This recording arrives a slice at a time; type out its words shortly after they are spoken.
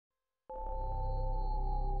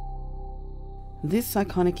This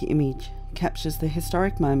iconic image captures the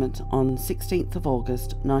historic moment on 16th of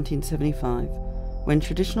August 1975 when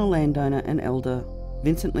traditional landowner and elder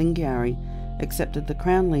Vincent Lingiari accepted the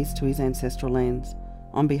Crown lease to his ancestral lands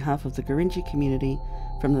on behalf of the Gurindji community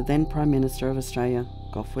from the then Prime Minister of Australia,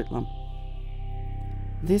 Gough Whitlam.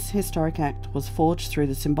 This historic act was forged through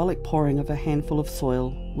the symbolic pouring of a handful of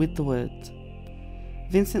soil with the words,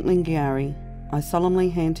 "Vincent Lingiari, I solemnly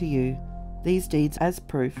hand to you these deeds as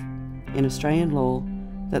proof, in Australian law,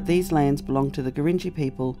 that these lands belong to the Gurindji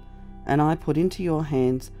people, and I put into your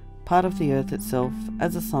hands part of the earth itself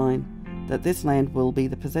as a sign that this land will be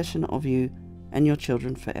the possession of you and your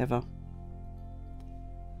children forever."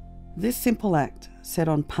 This simple act, set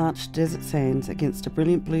on parched desert sands against a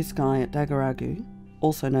brilliant blue sky at Dagaragu,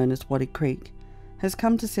 also known as Waddy Creek, has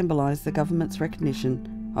come to symbolise the government's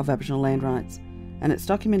recognition of Aboriginal land rights, and its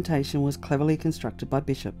documentation was cleverly constructed by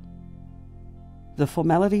Bishop. The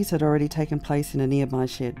formalities had already taken place in a nearby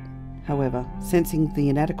shed. However, sensing the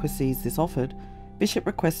inadequacies this offered, Bishop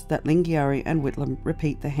requested that Lingiari and Whitlam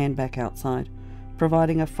repeat the handback outside,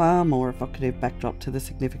 providing a far more evocative backdrop to the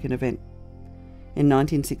significant event. In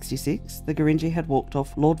 1966, the Gurindji had walked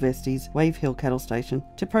off Lord Vestey's Wave Hill cattle station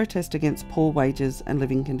to protest against poor wages and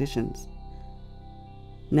living conditions.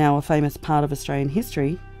 Now a famous part of Australian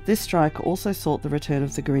history, this strike also sought the return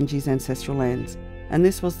of the Gurindji's ancestral lands, and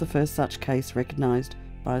this was the first such case recognised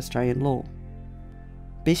by Australian law.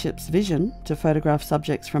 Bishop's vision to photograph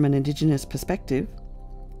subjects from an Indigenous perspective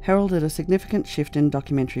heralded a significant shift in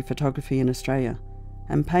documentary photography in Australia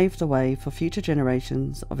and paved the way for future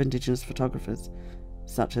generations of Indigenous photographers,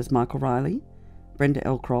 such as Michael Riley, Brenda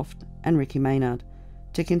L. Croft and Ricky Maynard,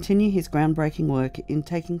 to continue his groundbreaking work in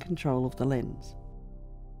taking control of the lens.